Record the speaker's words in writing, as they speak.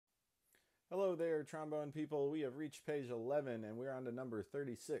Hello there, trombone people. We have reached page 11 and we're on to number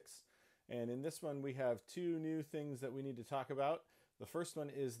 36. And in this one, we have two new things that we need to talk about. The first one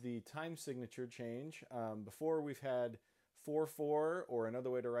is the time signature change. Before we've had 4/4, or another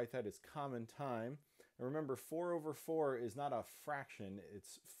way to write that is common time. And remember, 4 over 4 is not a fraction,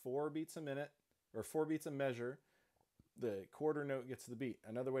 it's 4 beats a minute, or 4 beats a measure. The quarter note gets the beat.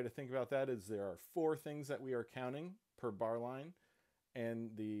 Another way to think about that is there are 4 things that we are counting per bar line,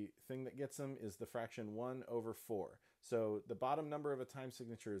 and the thing that gets them is the fraction 1 over 4. So the bottom number of a time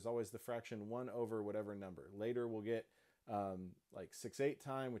signature is always the fraction 1 over whatever number. Later we'll get like 6/8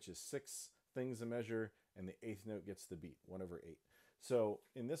 time, which is 6 things a measure, and the 8th note gets the beat, 1 over 8. So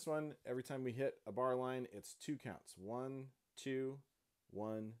in this one, every time we hit a bar line, it's 2 counts, 1, 2,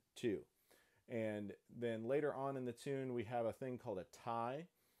 1, 2. And then later on in the tune, we have a thing called a tie.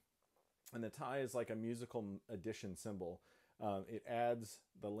 And the tie is like a musical addition symbol. It adds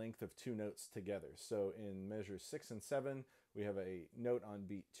the length of 2 notes together. So in measures 6 and 7, we have a note on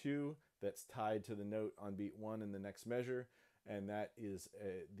beat 2 that's tied to the note on beat 1 in the next measure, and that is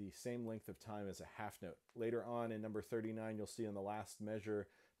the same length of time as a half note. Later on in number 39, you'll see in the last measure,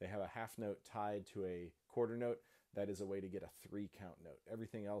 they have a half note tied to a quarter note. That is a way to get a 3-count note.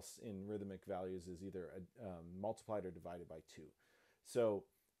 Everything else in rhythmic values is either multiplied or divided by 2. So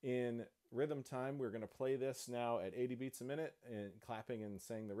in rhythm time, we're going to play this now at 80 beats a minute and clapping and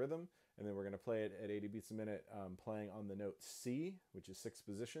saying the rhythm, and then we're going to play it at 80 beats a minute playing on the note C, which is 6th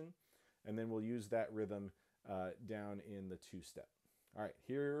position, and then we'll use that rhythm down in the 2-step. All right,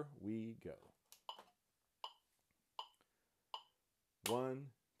 here we go.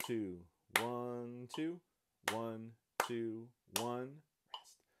 1, 2, 1, 2, 1, 2, 1,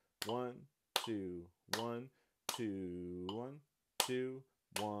 rest. 1, 2, 1, 2, 1, 2,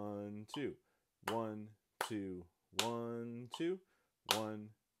 1, 2, 1, 2, 1, 2, 1,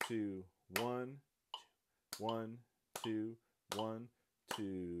 2, 1, 1, 2, 1,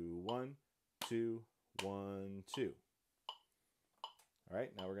 2, 1, 2, 1, 2. All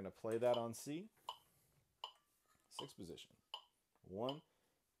right, now we're going to play that on C, 6th position. 1,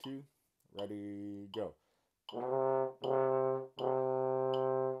 2, ready, go.